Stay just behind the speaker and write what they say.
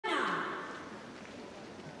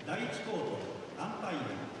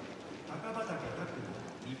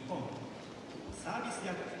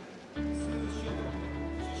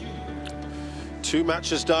Two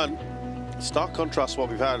matches done. Stark contrast to what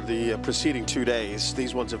we've had the preceding 2 days.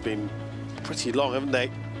 These ones have been pretty long, haven't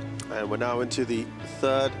they? And we're now into the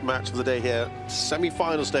third match of the day here.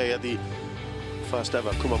 Semi-finals day at the first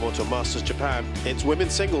ever Kumamoto Masters Japan. It's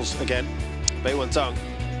women's singles again. Beiwen Zhang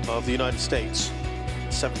of the United States,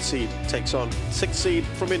 7th seed, takes on 6th seed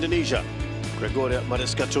from Indonesia, Gregoria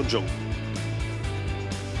Mariska Tunjung.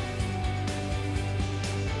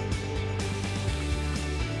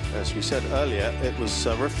 As we said earlier, it was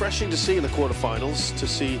refreshing to see in the quarterfinals to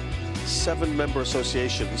see 8 member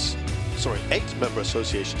associations,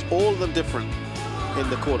 all of them different in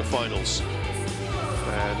the quarterfinals,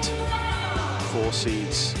 and 4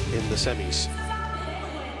 seeds in the semis.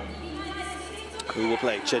 Who will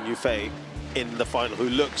play Chen Yufei in the final, who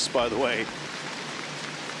looks, by the way,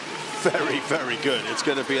 very, very good. It's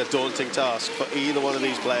going to be a daunting task for either one of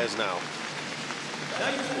these players now.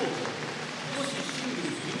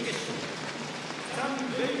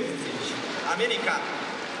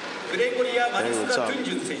 Beiwen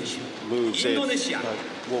Zhang moves in,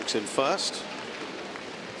 walks in first,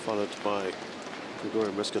 followed by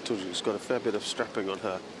Gregoria Mariska Tunjung, who's got a fair bit of strapping on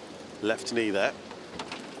her left knee there.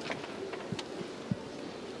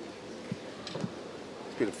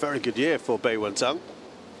 It's been a very good year for Beiwen Zhang.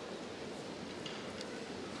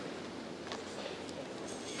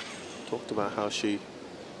 Talked about how she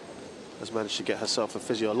has managed to get herself a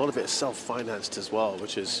physio. A lot of it is self-financed as well,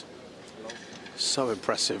 which is so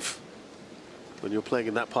impressive when you're playing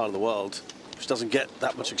in that part of the world, which doesn't get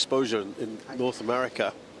that much exposure in North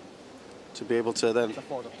America. To be able to then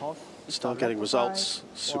start getting results,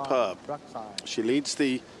 superb. She leads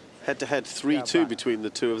the head-to-head 3-2 between the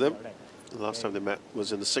two of them. The last time they met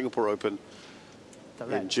was in the Singapore Open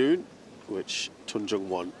in June, which Tunjung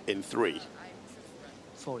won in 3.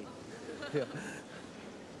 Sorry.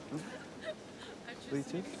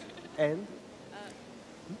 And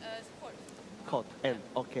court and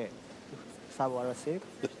okay.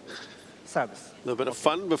 Service. A little bit of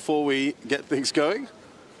fun before we get things going.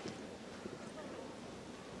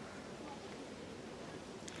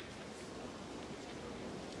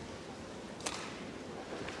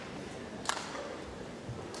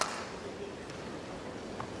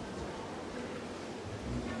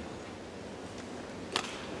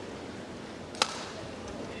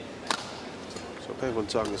 Beiwen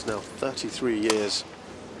Zhang is now 33 years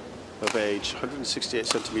of age, 168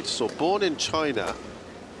 centimeters tall, born in China,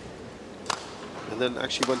 and then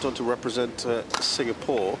actually went on to represent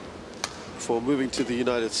Singapore before moving to the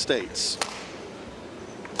United States.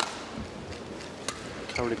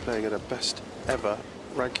 Currently playing at her best ever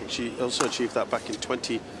ranking. She also achieved that back in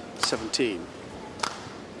 2017.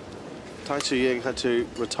 Tai Tzu-Ying had to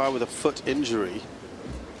retire with a foot injury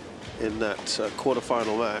in that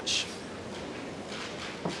quarterfinal match.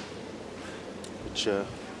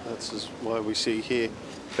 That's why we see here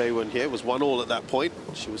Beiwen here was 1-1 at that point.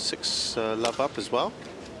 She was 6 love up as well.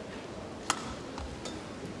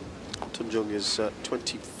 Tunjung is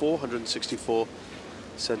 164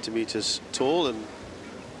 centimeters tall and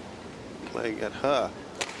playing at her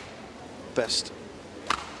best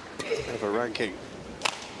ever ranking.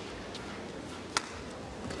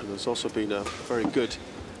 And there's also been a very good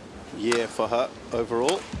year for her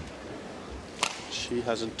overall. She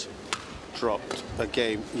hasn't dropped a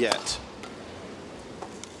game yet.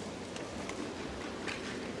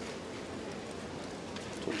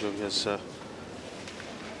 Tunjung has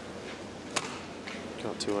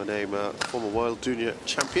got to her name former World Junior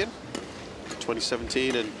Champion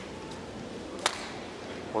 2017 and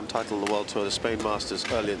won title of the World Tour, the Spain Masters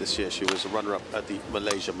earlier this year. She was a runner-up at the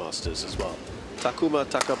Malaysia Masters as well. Takuma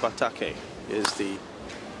Takabatake is the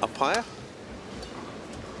umpire.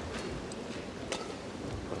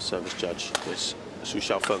 Service judge is Su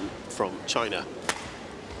Xiaofeng from China.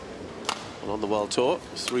 And on the World Tour,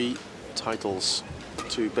 3 titles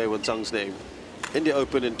to Beiwen Zhang's name. India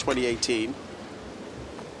Open in 2018.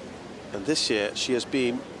 And this year, she has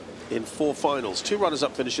been in 4 finals. 2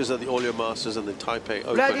 runners-up finishes at the All-Year Masters and the Taipei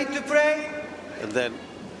Open. Ready to play? And then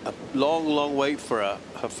a long, long wait for her.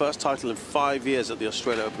 Her first title in 5 years at the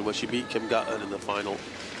Australia Open, where she beat Kim Gutton in the final.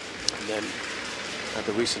 And then at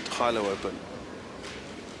the recent Hilo Open,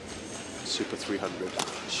 Super 300,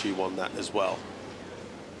 she won that as well.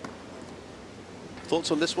 Thoughts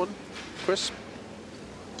on this one, Chris?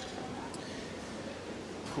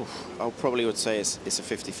 I probably would say it's a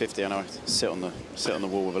 50-50. I know I sit on the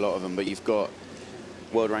wall with a lot of them, but you've got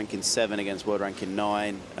world ranking 7 against world ranking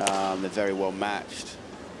 9. They're very well matched.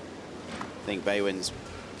 I think Beiwen's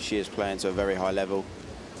she is playing to a very high level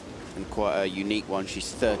and quite a unique one.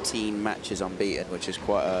 She's 13 matches unbeaten, which is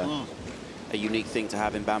quite a unique thing to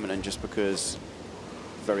have in badminton, just because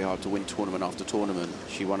it's very hard to win tournament after tournament.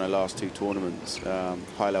 She won her last 2 tournaments,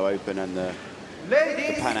 Hilo Open and the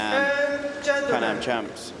Pan Am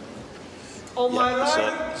Champs.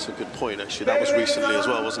 Yeah, that's a good point, actually. That was recently as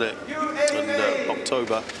well, wasn't it? In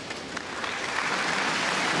October.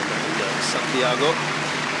 And, Santiago.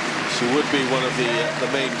 She would be one of the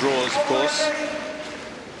main draws, of course.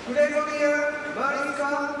 Gregoria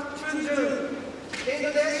Mariska Tunjung,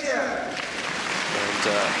 Indonesia. And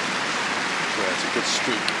yeah, it's a good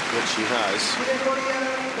streak that she has. Gregoria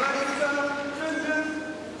Mariska Tunjung,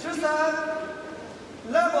 Tristan,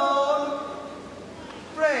 Lemon,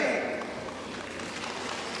 Frank.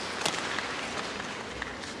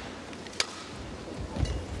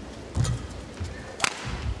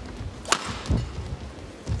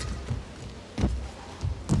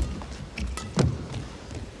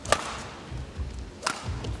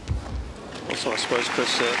 Also, I suppose,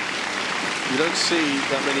 Chris, you don't see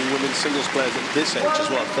that many women's singles players at this age as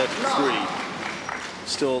well, 33,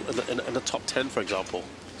 still in the top 10, for example.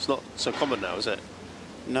 It's not so common now, is it?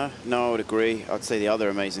 No, I would agree. I'd say the other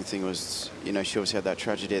amazing thing was, you know, she obviously had that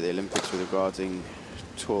tragedy at the Olympics with regarding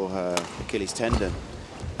tore her Achilles tendon,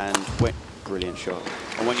 and went brilliant shot.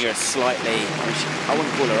 And when you're slightly, I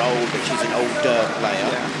wouldn't call her old, but she's an older player.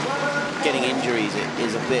 Yeah. Getting injuries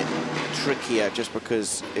is a bit trickier, just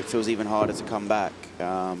because it feels even harder to come back.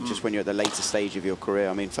 Just when you're at the later stage of your career.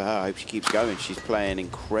 I mean, for her, I hope she keeps going. She's playing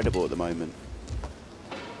incredible at the moment.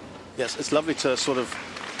 Yes, it's lovely to sort of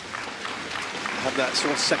have that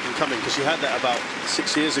sort of second coming, because she had that about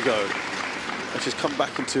 6 years ago, and she's come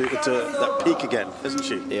back into that peak again, isn't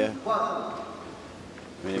she? Yeah. I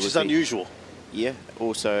mean, which is unusual. Yeah.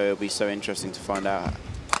 Also, it'll be so interesting to find out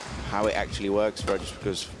how it actually works for her, just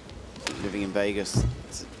because living in Vegas,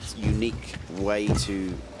 it's a unique way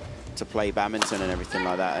to play badminton and everything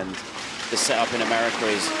like that. And the setup in America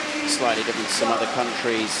is slightly different to some other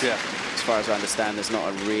countries. Yeah. As far as I understand, there's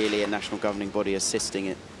not really a national governing body assisting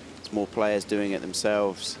it. It's more players doing it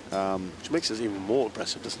themselves. Which makes it even more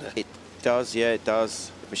impressive, doesn't it? It does, yeah, it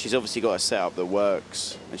does. But she's obviously got a setup that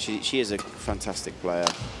works, and she is a fantastic player.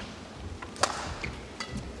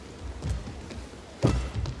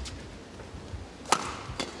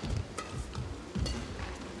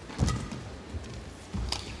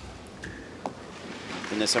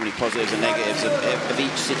 And there's so many positives and negatives of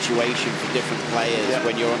each situation for different players. Yeah.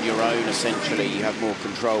 When you're on your own, essentially, you have more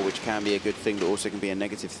control, which can be a good thing, but also can be a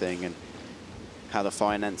negative thing. And how the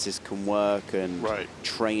finances can work, and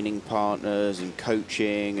training partners, and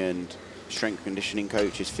coaching, and strength conditioning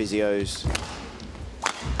coaches, physios.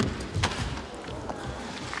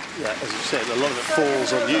 Yeah, as you said, a lot of it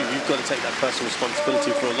falls on you. You've got to take that personal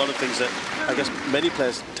responsibility for a lot of things that I guess many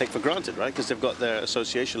players take for granted, right? Because they've got their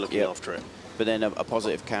association looking after it. But then a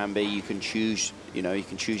positive can be, you can choose, you know, you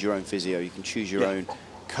can choose your own physio, you can choose your own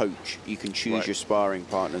coach, you can choose your sparring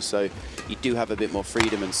partner. So you do have a bit more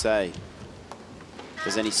freedom and say. If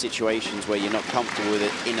there's any situations where you're not comfortable with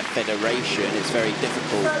it in a federation, it's very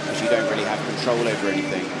difficult because you don't really have control over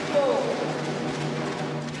anything.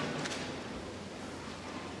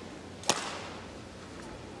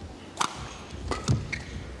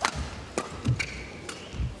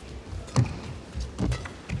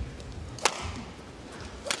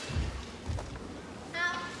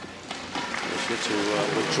 To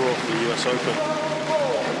withdraw from the US Open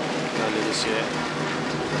earlier this year,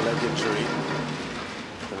 a leg injury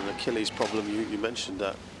and an Achilles problem. You mentioned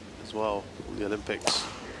that as well, the Olympics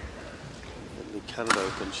and the Canada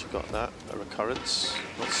Open. She got that, a recurrence,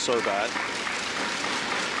 not so bad.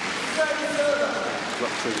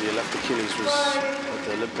 Rupturing the left Achilles was at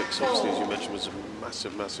the Olympics, obviously, as you mentioned, was a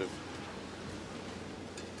massive, massive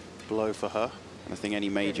blow for her. I think any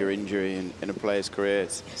major injury in a player's career,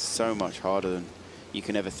 it's so much harder than you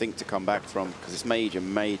can ever think to come back from, because it's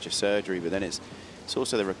major surgery, but then it's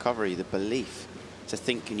also the recovery, the belief to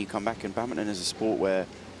think, can you come back? And badminton is a sport where,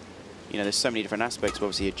 you know, there's so many different aspects, but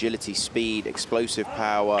obviously agility, speed, explosive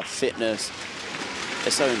power, fitness,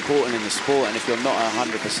 they're so important in the sport. And if you're not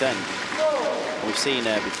 100%, we've seen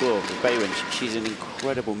her before with Beiwen, she's an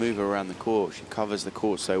incredible mover around the court. She covers the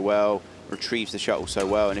court so well, retrieves the shuttle so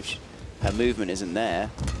well, and if her movement isn't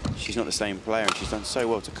there, she's not the same player, and she's done so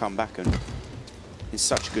well to come back and in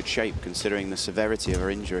such good shape considering the severity of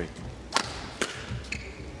her injury.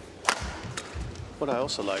 What I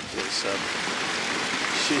also like is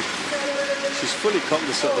she's fully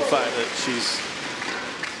cognizant of the fact that she's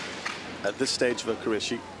at this stage of her career.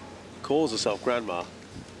 She calls herself grandma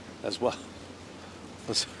as well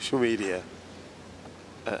on social media.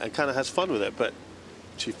 and kind of has fun with it, but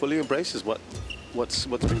she fully embraces what's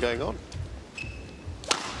been going on.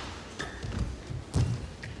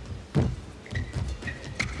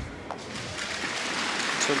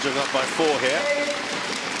 Tunjung up by 4 here.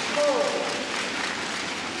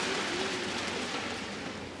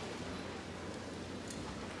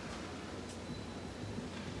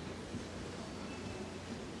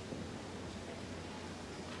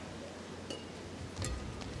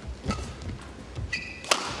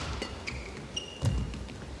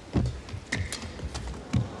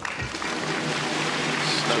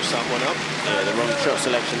 One up. Yeah, the wrong shot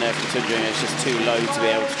selection there from Tunjung. It's just too low to be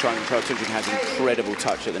able to try and control. Tunjung has incredible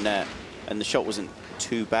touch at the net, and the shot wasn't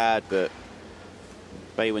too bad, but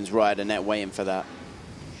Beiwen's right at the net waiting for that.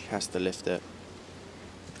 She has to lift it.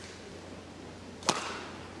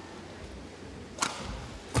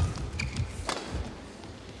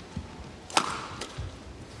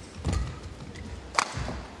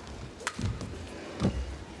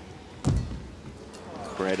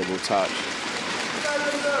 Incredible touch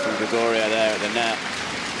from Gregoria there at the net.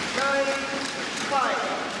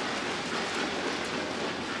 9-5.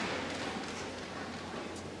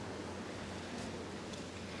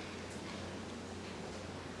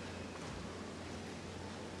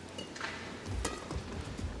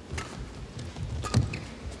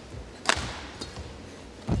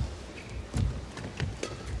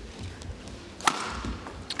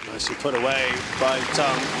 Nicely put away by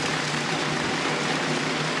Zhang.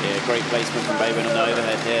 Yeah, great placement from Beiwen on the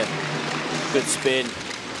overhead here. Good spin.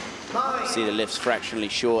 See the lift's fractionally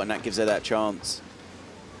short, and that gives her that chance.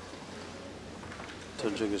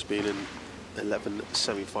 Tunjung has been in 11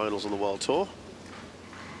 semi-finals on the World Tour.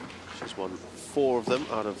 She's won 4 of them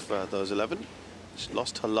out of those 11. She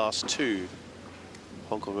lost her last 2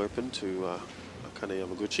 Hong Kong Open to Akane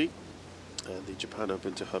Yamaguchi and the Japan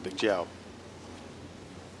Open to He Bingjiao.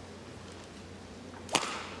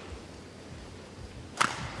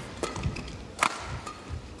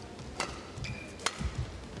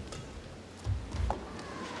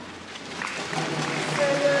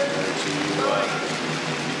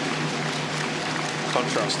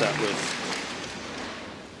 Contrast that with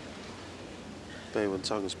Beiwen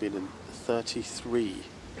Zhang has been in 33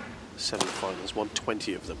 semi-finals, won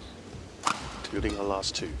 20 of them, including her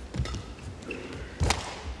last 2.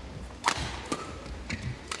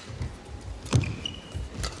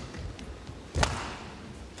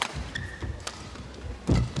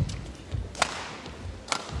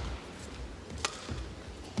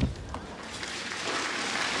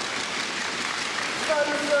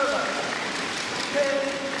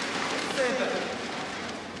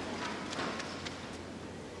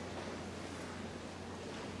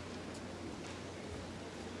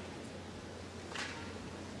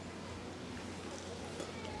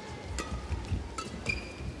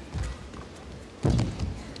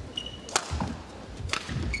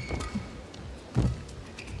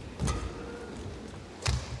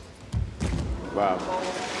 Wow.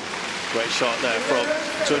 Great shot there from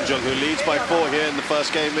Tunjung, who leads by 4 here in the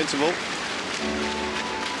first game interval.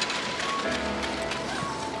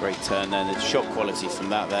 Great turn there, and the shot quality from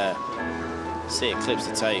that there. See it clips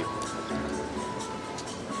the tape.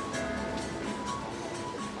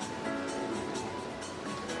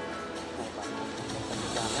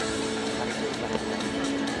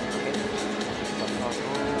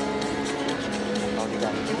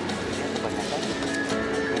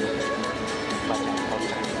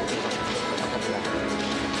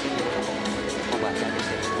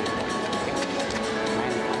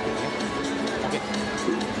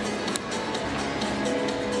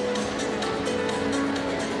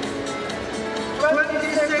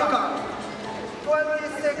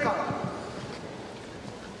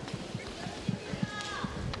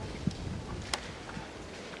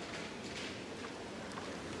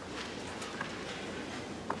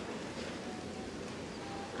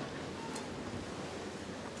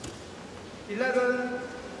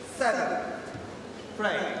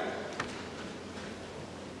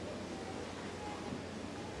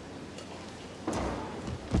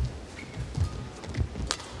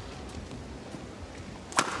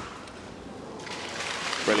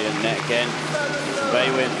 Brilliant net again.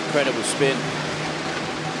 Beiwen, incredible spin.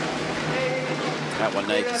 That one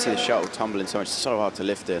there, you can see the shuttle tumbling so much. It's so hard to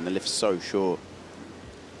lift it, and the lift's so short.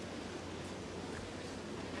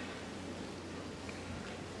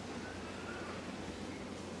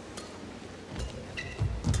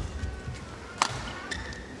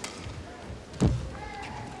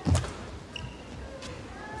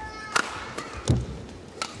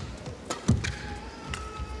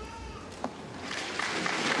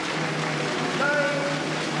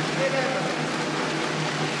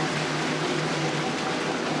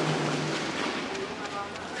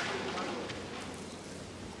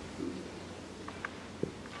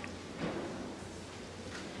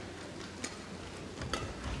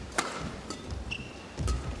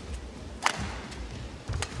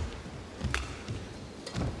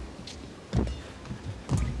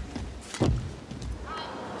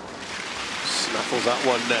 controls that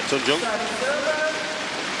one, Tunjung.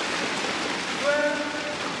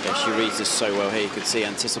 Yeah, she reads this so well here. You could see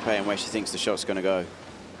anticipating where she thinks the shot's going to go.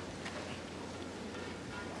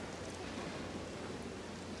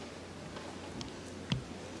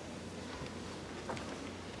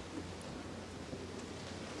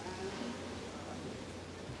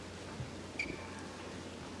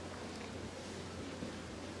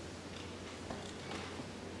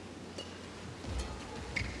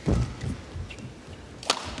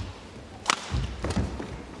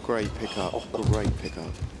 Great pickup, great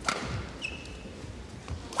pickup.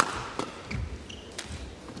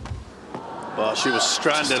 Well, she was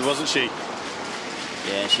stranded, wasn't she?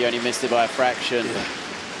 Yeah, she only missed it by a fraction.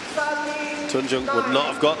 Yeah. Tunjung would not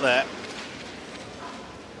have got there.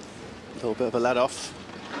 A little bit of a let off.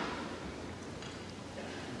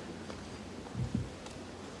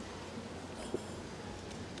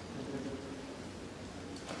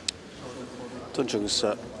 Tunjung's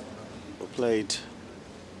played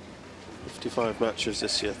 55 matches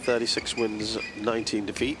this year, 36 wins, 19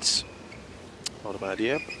 defeats. Not a bad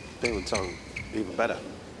year. Beiwen Zhang, even better.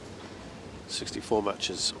 64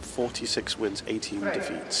 matches, 46 wins, 18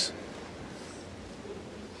 defeats.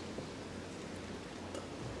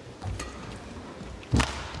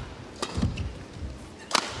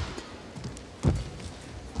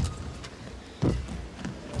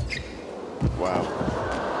 Wow.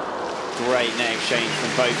 Great net exchange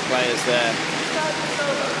from both players there.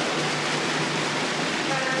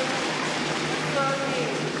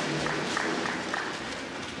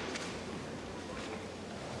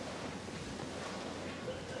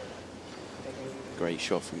 Great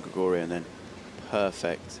shot from Gregoria and then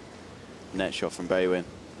perfect net shot from Beiwen.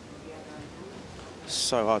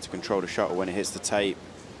 So hard to control the shuttle when it hits the tape.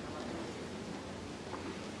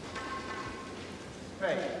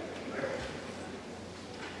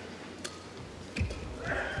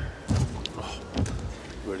 Oh,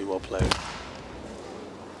 really well played.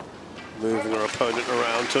 Moving her opponent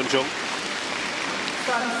around, Tunjung.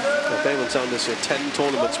 Beiwen Zhang this year, 10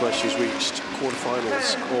 tournaments where she's reached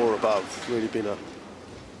quarterfinals or above. Really been a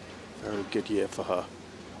very good year for her.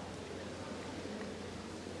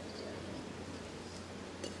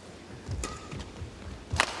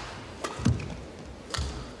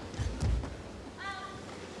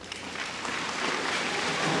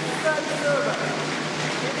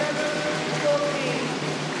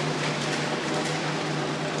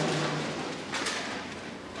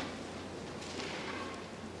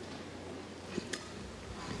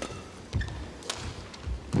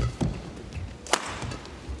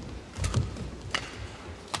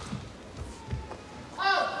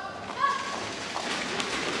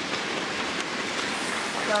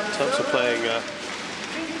 In terms of playing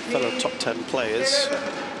fellow top 10 players,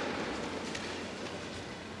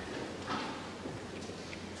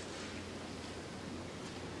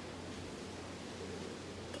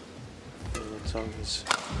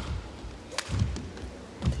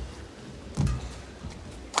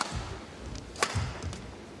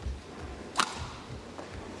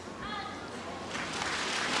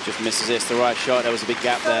 just misses this, the right shot. There was a big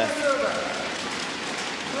gap there.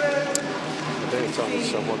 Beiwen Zhang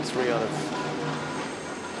has won 3 out of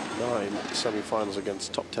 9 semi-finals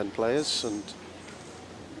against top 10 players and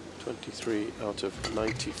 23 out of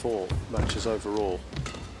 94 matches overall.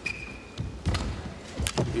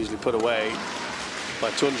 Easily put away by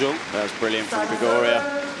Tunjung. That was brilliant from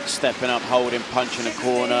Gregoria. Stepping up, holding, punching a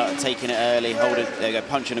corner, taking it early, holding, there you go,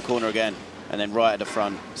 punching a corner again, and then right at the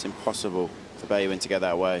front. It's impossible for Beiwen to get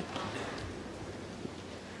that away.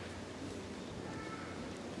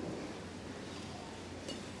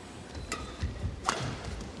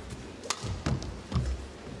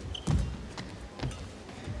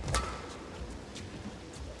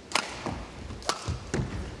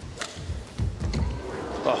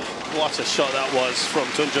 Oh, what a shot that was from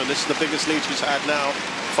Tunjung. This is the biggest lead she's had now,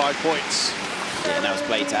 5 points. Yeah, and that was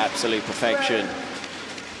played to absolute perfection.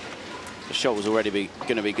 The shot was already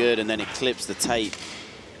going to be good, and then it clips the tape,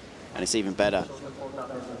 and it's even better.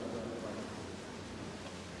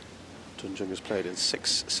 Tunjung has played in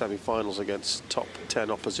 6 semi-finals against top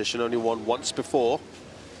 10 opposition, only won once before.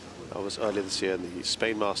 That was earlier this year in the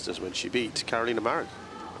Spain Masters when she beat Carolina Marin.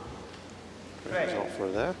 Great result for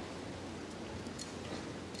her there.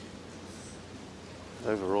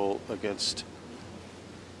 Overall, against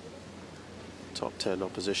top 10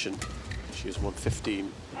 opposition, she has won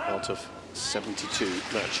 15 out of 72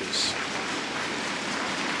 matches.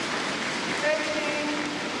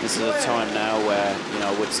 This is a time now where, you know,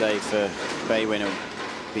 I would say for Beiwen,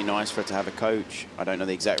 be nice for her to have a coach. I don't know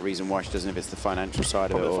the exact reason why she doesn't, if it's the financial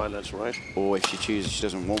side of it, financial, right? Or if she chooses she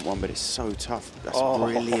doesn't want one, but it's so tough. That's a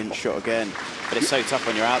brilliant shot again. But it's so tough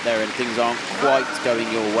when you're out there and things aren't quite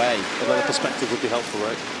going your way. Another perspective would be helpful,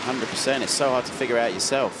 right? 100%. It's so hard to figure out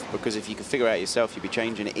yourself, because if you could figure out yourself, you'd be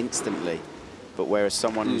changing it instantly. But whereas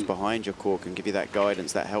someone who's behind your court can give you that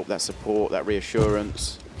guidance, that help, that support, that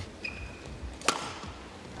reassurance.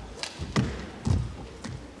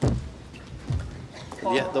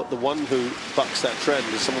 Yeah, the one who bucks that trend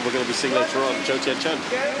is someone we're going to be seeing later on, Zhou Tianchen.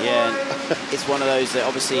 Yeah, it's one of those that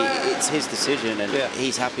obviously it's his decision and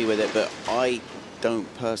he's happy with it, but I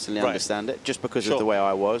don't personally understand it just because of the way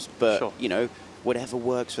I was. But, you know, whatever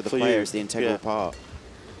works for the player is the integral part.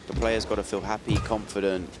 The player's got to feel happy,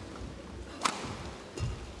 confident.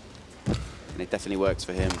 And it definitely works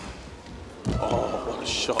for him. Oh, what a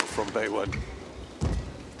shot from Beiwen.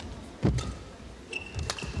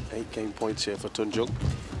 8 game points here for Tunjung.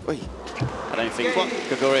 Oi. I don't think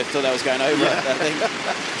Gregoria thought that was going over. I think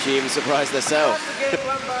she even surprised herself.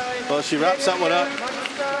 Well, she wraps that one up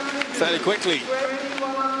fairly quickly.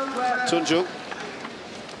 Tunjung.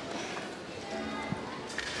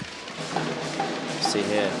 See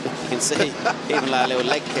here, you can see even like a little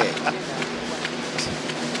leg kick.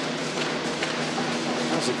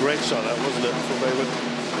 That was a great shot, that wasn't it, from Beiwen?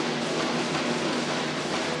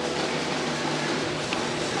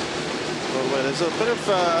 There's a bit of,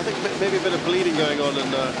 I think, maybe a bit of bleeding going on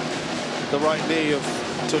in the right knee of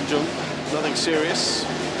Tunjung. Nothing serious.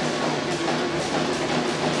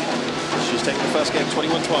 She's taking the first game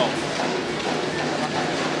 21-12.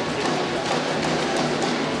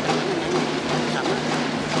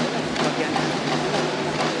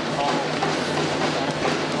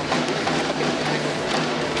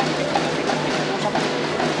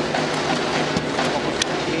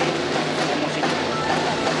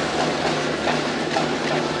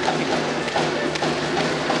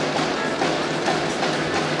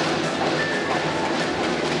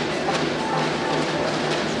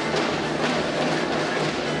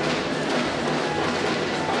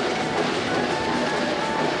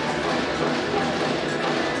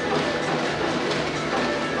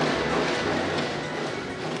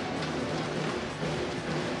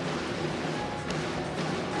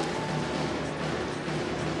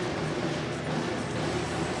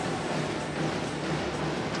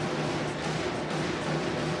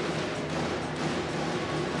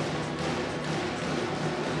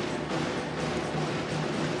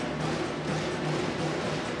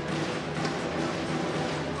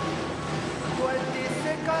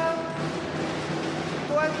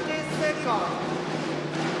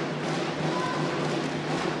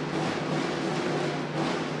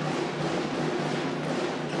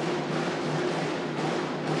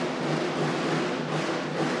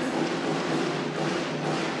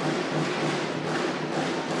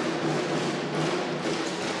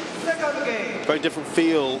 Very different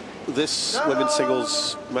feel, this women's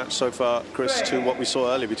singles match so far, Chris, to what we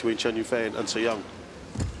saw earlier between Chen Yufei and So Young.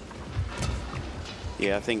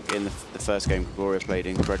 Yeah, I think in the first game, Gregoria played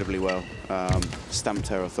incredibly well, stamped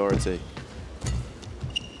her authority.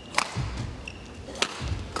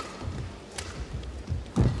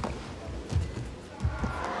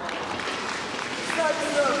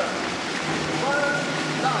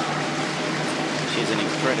 She's an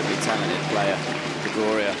incredibly talented player,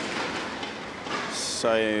 Gregoria.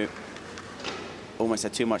 So, almost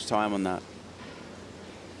had too much time on that.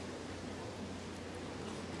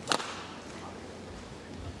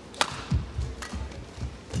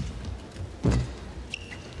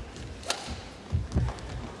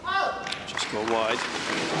 Just gone wide.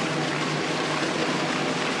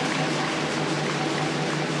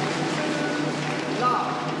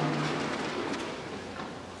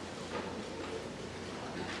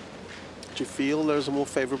 Do you feel there's a more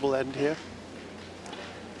favourable end here?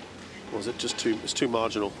 Or is it just too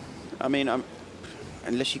marginal? I mean,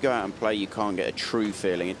 unless you go out and play, you can't get a true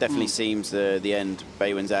feeling. It definitely seems the end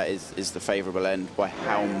Beiwen's at is the favourable end. By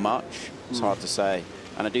how much, it's hard to say.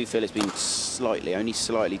 And I do feel it's been only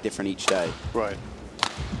slightly different each day. Right.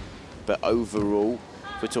 But overall,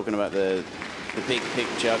 if we're talking about the big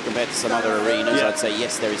picture compared to some other arenas, I'd say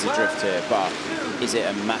yes, there is a drift here. But is it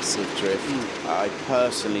a massive drift? I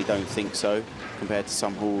personally don't think so, compared to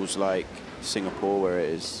some halls like Singapore, where it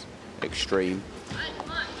is extreme.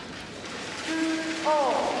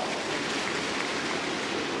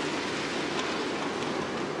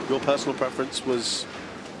 Your personal preference was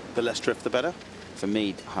the less drift, the better? For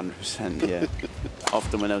me, 100%, yeah.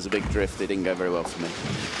 Often when there was a big drift, it didn't go very well for me.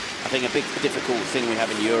 I think a big difficult thing we have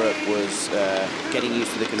in Europe was getting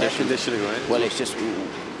used to the conditions. Conditioning, right? Well, it's just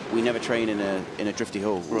we never train in a drifty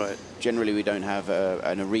hall. Right. Generally, we don't have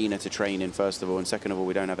an arena to train in, first of all, and second of all,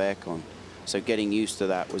 we don't have aircon. So getting used to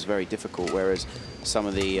that was very difficult, whereas some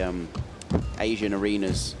of the Asian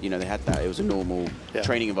arenas, you know, they had that. It was a normal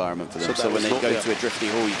training environment for them. So when they go to a drifty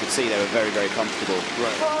hall, you could see they were very, very comfortable.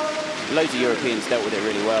 Right. Loads of Europeans dealt with it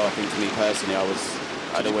really well. I think, to me personally,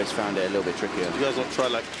 I'd always found it a little bit trickier. Did you guys not try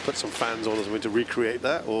like put some fans on or something to recreate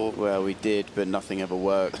that, or? Well, we did, but nothing ever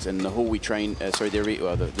worked. And the hall we trained,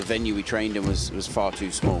 the venue we trained in was far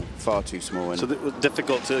too small, And so it was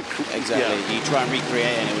difficult to. Exactly. Yeah. You try and recreate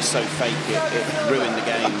it, and it was so fake, it ruined the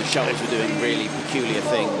game. The shuttles were doing really peculiar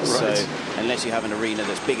things. Right. So unless you have an arena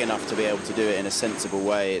that's big enough to be able to do it in a sensible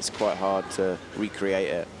way, it's quite hard to recreate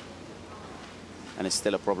it. And it's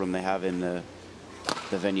still a problem they have in the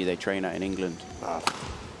venue they train at in England. Wow.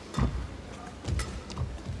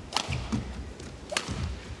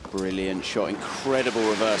 Brilliant shot, incredible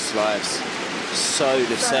reverse slice, so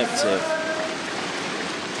deceptive.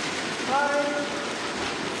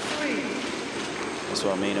 That's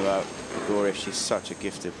what I mean about Gregoria. She's such a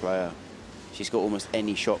gifted player. She's got almost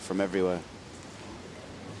any shot from everywhere.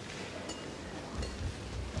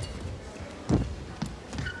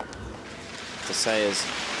 To say as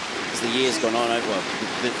the years gone on, well,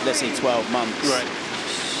 let's say 12 months, right,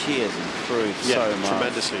 she has improved so much.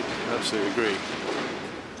 Tremendously. Absolutely agree.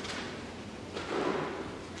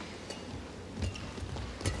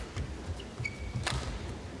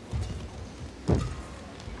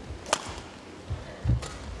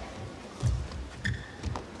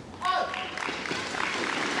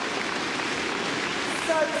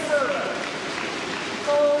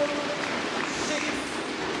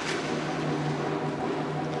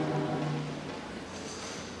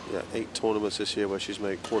 Yeah, 8 tournaments this year where she's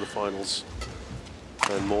made quarterfinals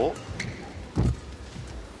and more.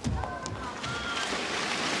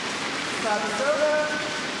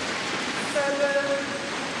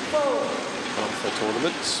 Half her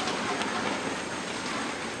tournaments.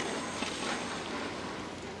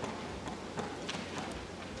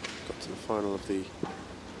 Got to the final of the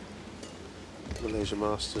Malaysia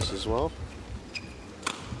Masters as well.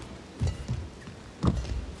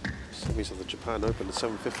 Semis of the Japan Open at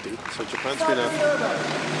 750. So Japan's been a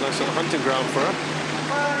nice little hunting ground for her.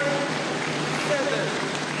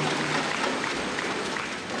 5-7.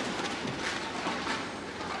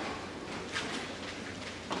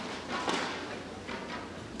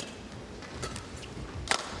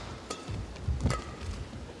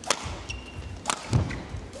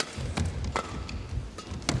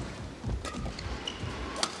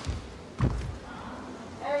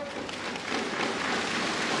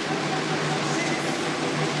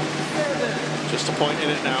 Just a point in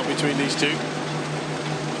it now between these two.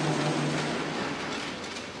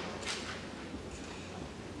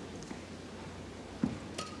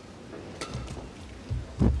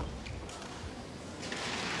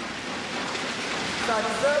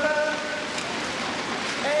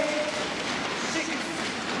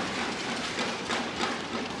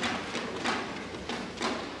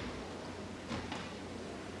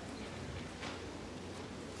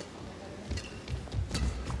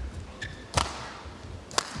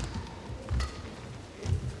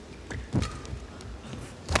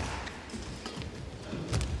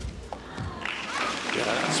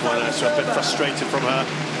 A bit frustrated from her.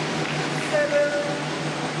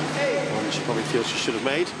 One she probably feels she should have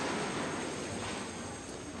made.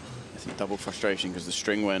 I think double frustration because the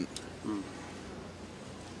string went. And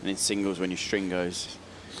in singles, when your string goes,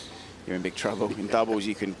 you're in big trouble. In doubles,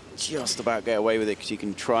 you can just about get away with it because you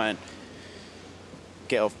can try and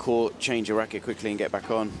get off court, change your racket quickly and get back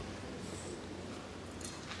on. I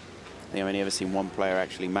think I've only ever seen one player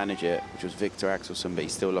actually manage it, which was Victor Axelsen, but he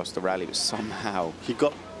still lost the rally, but somehow he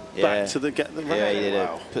got back to get the rally. Yeah, he did.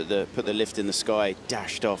 Wow. Put the lift in the sky,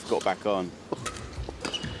 dashed off, got back on.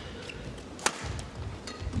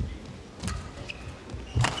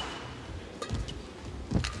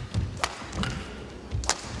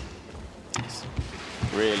 It's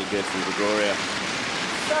really good from Gregoria.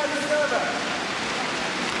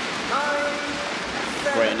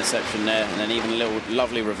 Great interception there, and then even a little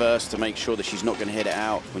lovely reverse to make sure that she's not going to hit it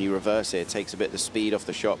out. When you reverse it, it takes a bit of the speed off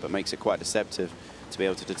the shot, but makes it quite deceptive to be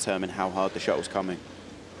able to determine how hard the shot was coming.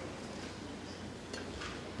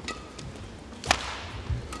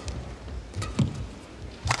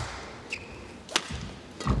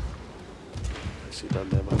 Nicely done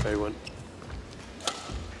there by Beiwen.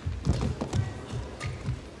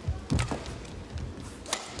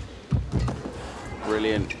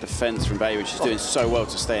 Brilliant defense from Beiwen. She's doing so well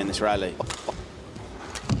to stay in this rally.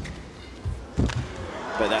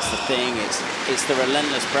 But that's the thing, it's the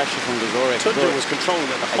relentless pressure from Gregoria. Tunjung was controlling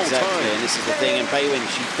it the whole exactly, time. and this is the thing. And Beiwen,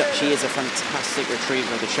 she is a fantastic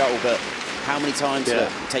retriever of the shuttle, but how many times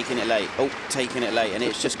taking it late? Oh, taking it late, and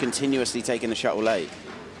it's just continuously taking the shuttle late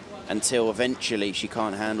until eventually she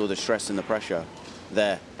can't handle the stress and the pressure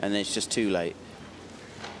there, and it's just too late.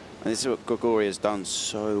 And this is what Gregoria has done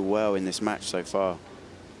so well in this match so far.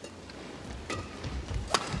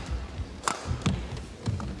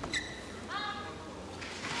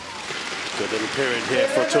 Good little period here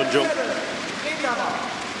for Tunjung.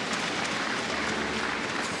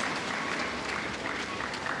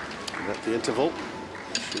 And at the interval,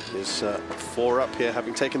 she is 4 up here,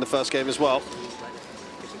 having taken the first game as well.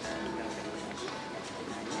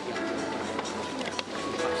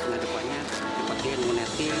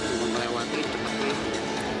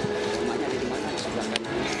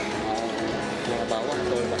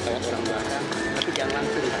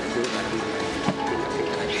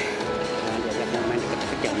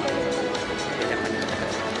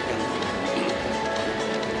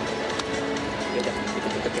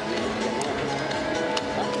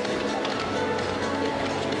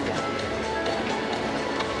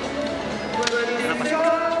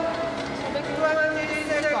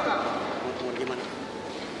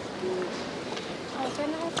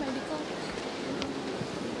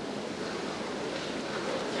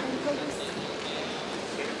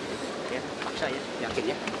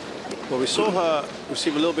 Well, we saw her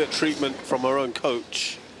receive a little bit of treatment from her own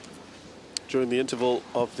coach during the interval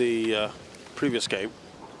of the previous game.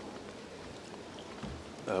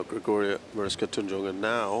 Gregoria Mariska Tunjung, and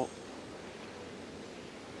now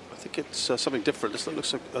I think it's something different. This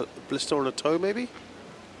looks like a blister on a toe, maybe?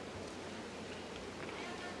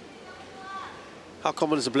 How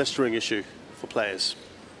common is a blistering issue for players?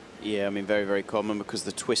 Yeah, I mean, very, very common, because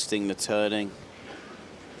the twisting, the turning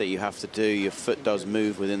that you have to do, your foot does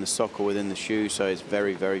move within the sock or within the shoe, so it's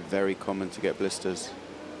very, very, very common to get blisters.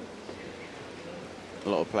 A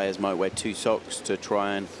lot of players might wear 2 socks to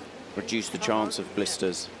try and reduce the chance of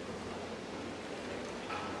blisters.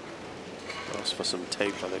 Ask for some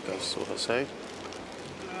tape, I think I saw her say.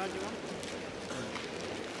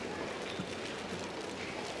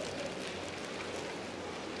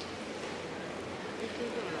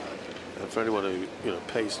 And for anyone who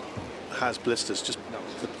has blisters, just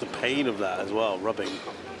the pain of that as well, rubbing.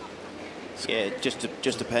 Yeah, it just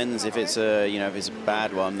depends. If it's a if it's a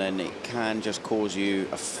bad one, then it can just cause you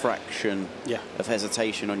a fraction of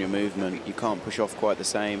hesitation on your movement. You can't push off quite the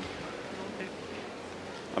same.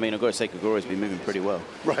 I mean, I've got to say, Gregoria's been moving pretty well.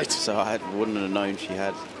 Right. So I wouldn't have known she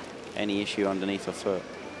had any issue underneath her foot.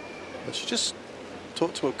 But she just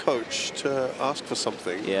talked to a coach to ask for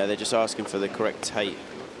something. Yeah, they're just asking for the correct tape.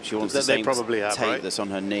 She wants the same tape that's on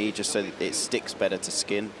her knee, just so that it sticks better to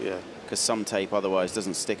skin. Yeah. Because some tape otherwise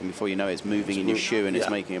doesn't stick, and before you know it, it's moving in your shoe, and it's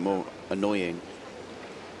making it more annoying.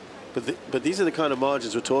 But these are the kind of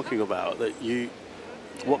margins we're talking about, that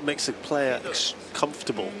what makes a player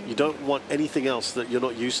comfortable. You don't want anything else that you're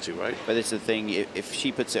not used to, right? But this is the thing, if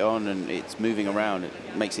she puts it on and it's moving around, it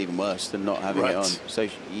makes it even worse than not having it on. So,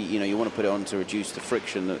 you want to put it on to reduce the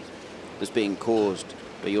friction that's being caused,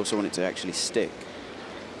 but you also want it to actually stick.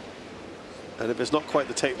 And if it's not quite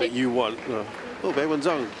the tape that you want, oh, Beiwen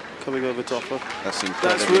Zhang coming over to offer. That's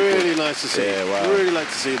incredible. That's really nice to see. Yeah, wow. Really like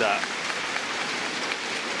to see that.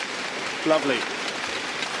 Lovely.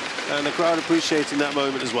 And the crowd appreciating that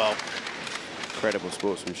moment as well. Incredible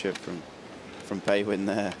sportsmanship from Beiwen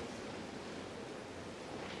there.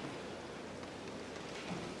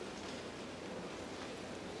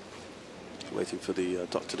 Waiting for the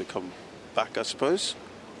doctor to come back, I suppose,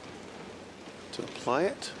 to apply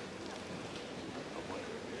it.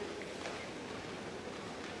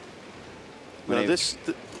 Now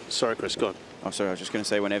sorry, Chris, go on. Oh, sorry, I was just going to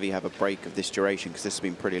say, whenever you have a break of this duration, because this has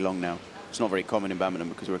been pretty long now, it's not very common in badminton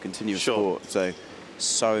because we're a continuous sport,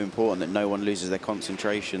 so important that no one loses their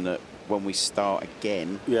concentration, that when we start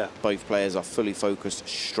again, both players are fully focused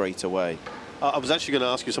straight away. I was actually going to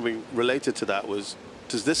ask you something related to that.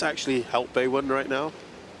 Does this actually help Beiwen right now,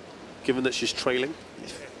 given that she's trailing?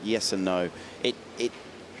 Yes and no.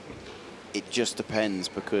 It just depends,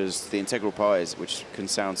 because the integral part is, which can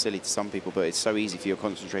sound silly to some people, but it's so easy for your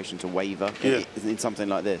concentration to waver in something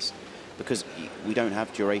like this, because we don't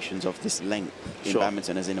have durations of this length in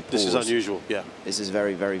badminton as in a pause. This is unusual, This is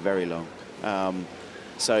very, very, very long.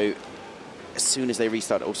 So as soon as they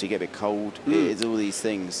restart, also you get a bit cold. It's all these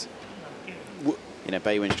things.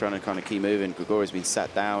 Beiwen's trying to kind of keep moving. Gregoria's been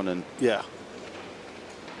sat down, and it's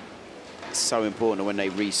so important that when they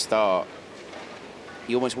restart,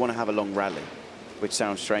 you almost want to have a long rally, which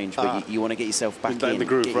sounds strange, but you want to get yourself back in, the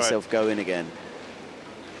groove, get yourself going again.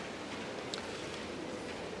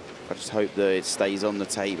 I just hope that it stays on the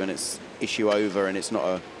tape and it's issue over and it's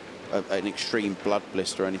not an extreme blood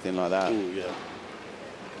blister or anything like that. Ooh, yeah.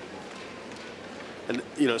 And,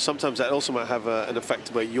 you know, sometimes that also might have an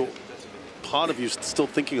effect where part of you's still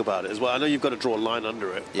thinking about it as well. I know you've got to draw a line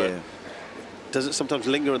under it, but does it sometimes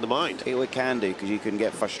linger in the mind? It can do, because you can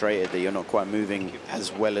get frustrated that you're not quite moving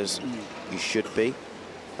as well as you should be.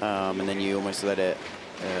 And then you almost let it,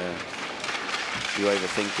 you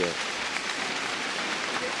overthink it.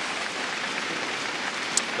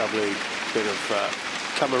 Lovely bit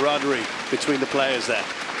of camaraderie between the players there.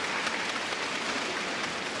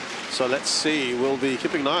 So let's see, we'll be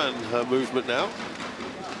keeping an eye on her movement now.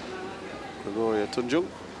 Gregoria Tunjung.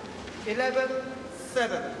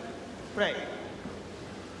 11-7. Break.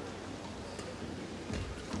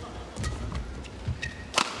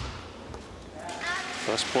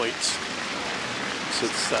 First point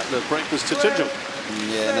since the break was to Tunjung.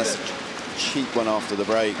 Yeah, that's a cheap one after the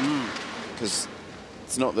break. Because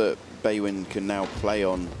it's not that Beiwen can now play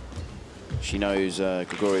on. She knows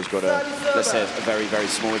Gregoria's got let's say, a very, very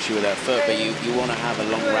small issue with her foot, but you want to have a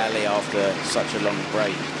long rally after such a long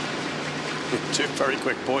break. 2 very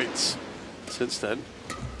quick points since then.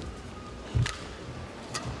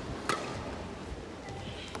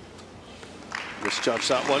 Misjudged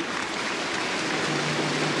that one.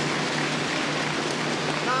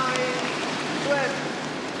 9-12.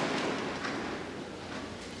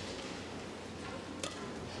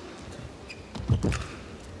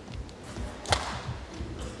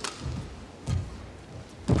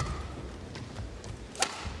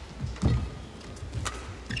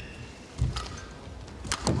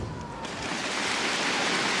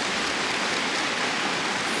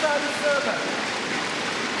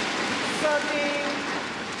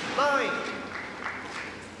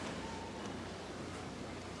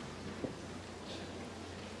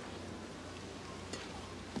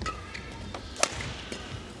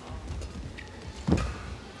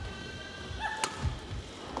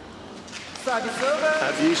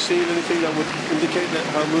 Have you seen anything that would indicate that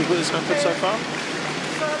her movement has happened so far?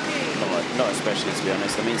 Not especially, to be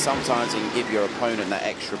honest. I mean, sometimes you can give your opponent that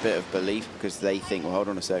extra bit of belief because they think, well, hold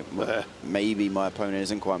on a sec, well, maybe my opponent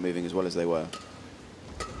isn't quite moving as well as they were.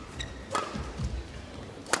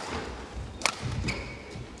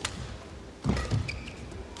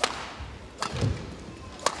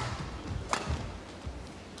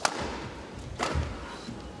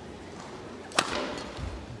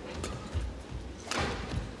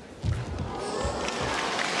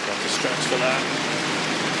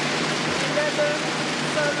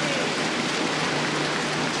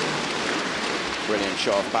 Brilliant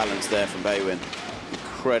shot off balance there from Beiwen.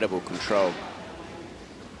 Incredible control.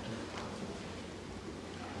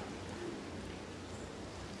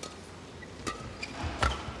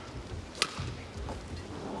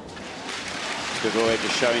 Gregoria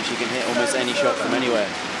just showing she can hit almost any shot from anywhere.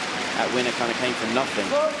 That winner kind of came from nothing.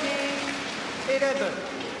 14-11.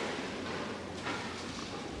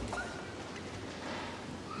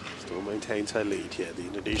 Still maintains her lead here, the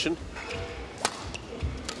Indonesian.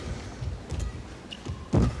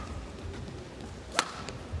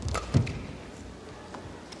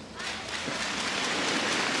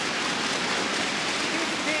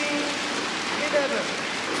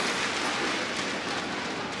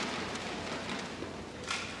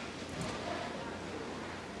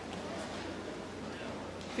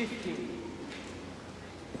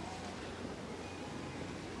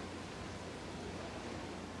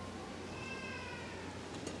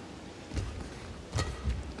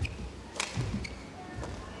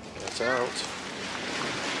 Out.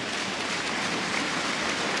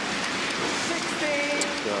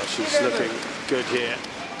 Oh, she's looking good here,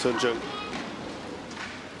 Tunjung.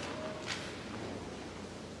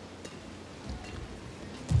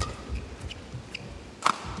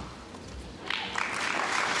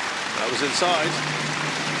 That was inside.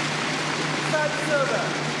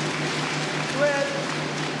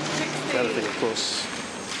 The other thing, of course,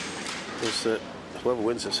 is that whoever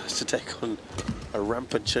wins this has to take on a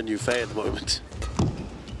rampant Chen Yufei at the moment.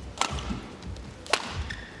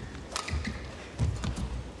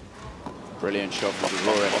 Brilliant shot from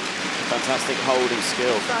Gregoria. Fantastic holding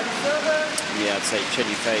skill. Yeah, I'd say Chen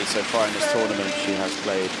Yufei so far in this tournament, she has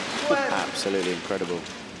played absolutely incredible.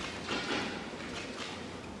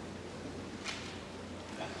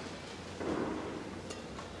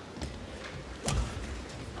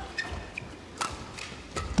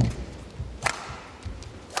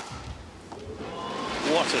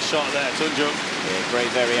 What a shot there, Tunjung. Yeah, great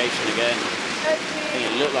variation again. I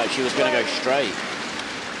think it looked like she was going to go straight.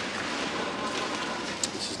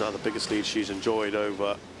 This is now the biggest lead she's enjoyed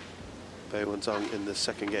over Beiwen Zhang in the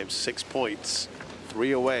second game, 6 points,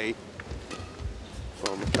 3 away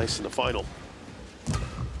from a place in the final.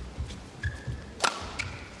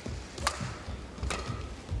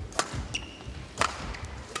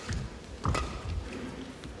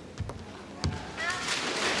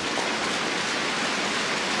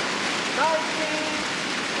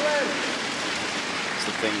 It's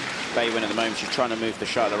the thing, Beiwen at the moment, she's trying to move the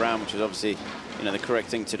shuttle around, which is obviously, you know, the correct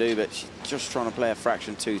thing to do, but she's just trying to play a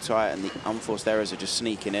fraction too tight, and the unforced errors are just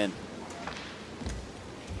sneaking in.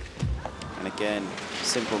 And again,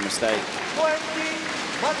 simple mistake. 20,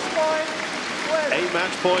 match point, 20. 8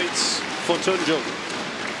 match points for Tunjung.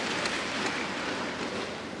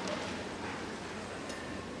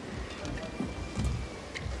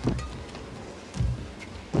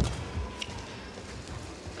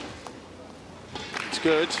 It's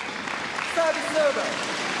good. Service over.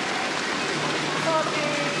 30,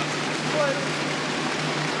 20.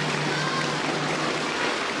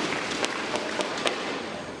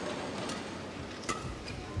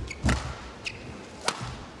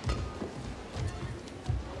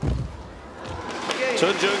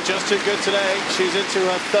 Tunjung just too good today. She's into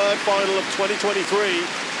her 3rd final of 2023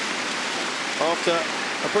 after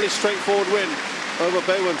a pretty straightforward win over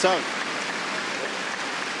Beiwen Zhang.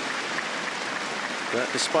 That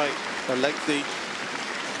despite a lengthy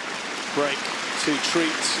break to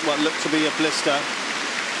treat what looked to be a blister.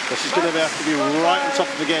 But she's going to have to be right on top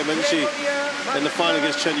of the game, isn't she, in the final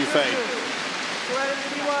against Chen Yufei.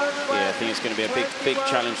 Yeah, I think it's going to be a big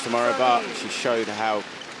challenge tomorrow, but she showed how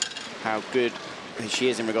good she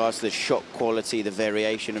is in regards to the shot quality, the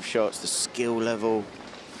variation of shots, the skill level.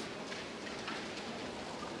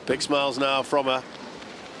 Big smiles now from her.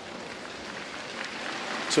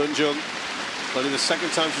 Tunjung, only the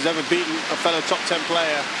 2nd time she's ever beaten a fellow top 10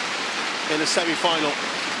 player in a semi-final.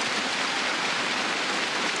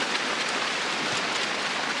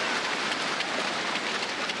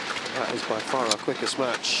 That is by far our quickest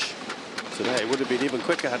match today. It would have been even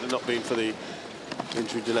quicker had it not been for the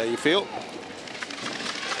injury delay, you feel?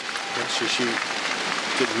 Actually, she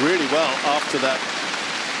did really well after that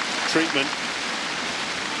treatment.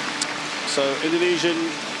 So Indonesian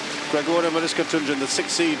Gregoria Mariska Tunjung, the 6th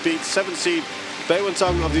seed, beats 7th seed Beiwen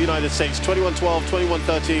Zhang of the United States, 21-12,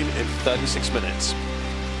 21-13 in 36 minutes.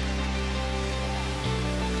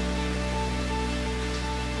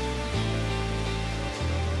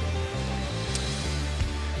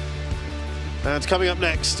 And coming up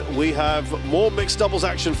next, we have more mixed doubles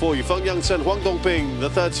action for you. Feng Yangchen, Huang Dongping, the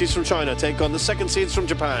 3rd seeds from China, take on the 2nd seeds from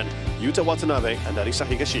Japan, Yuta Watanabe and Arisa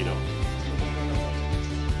Higashino.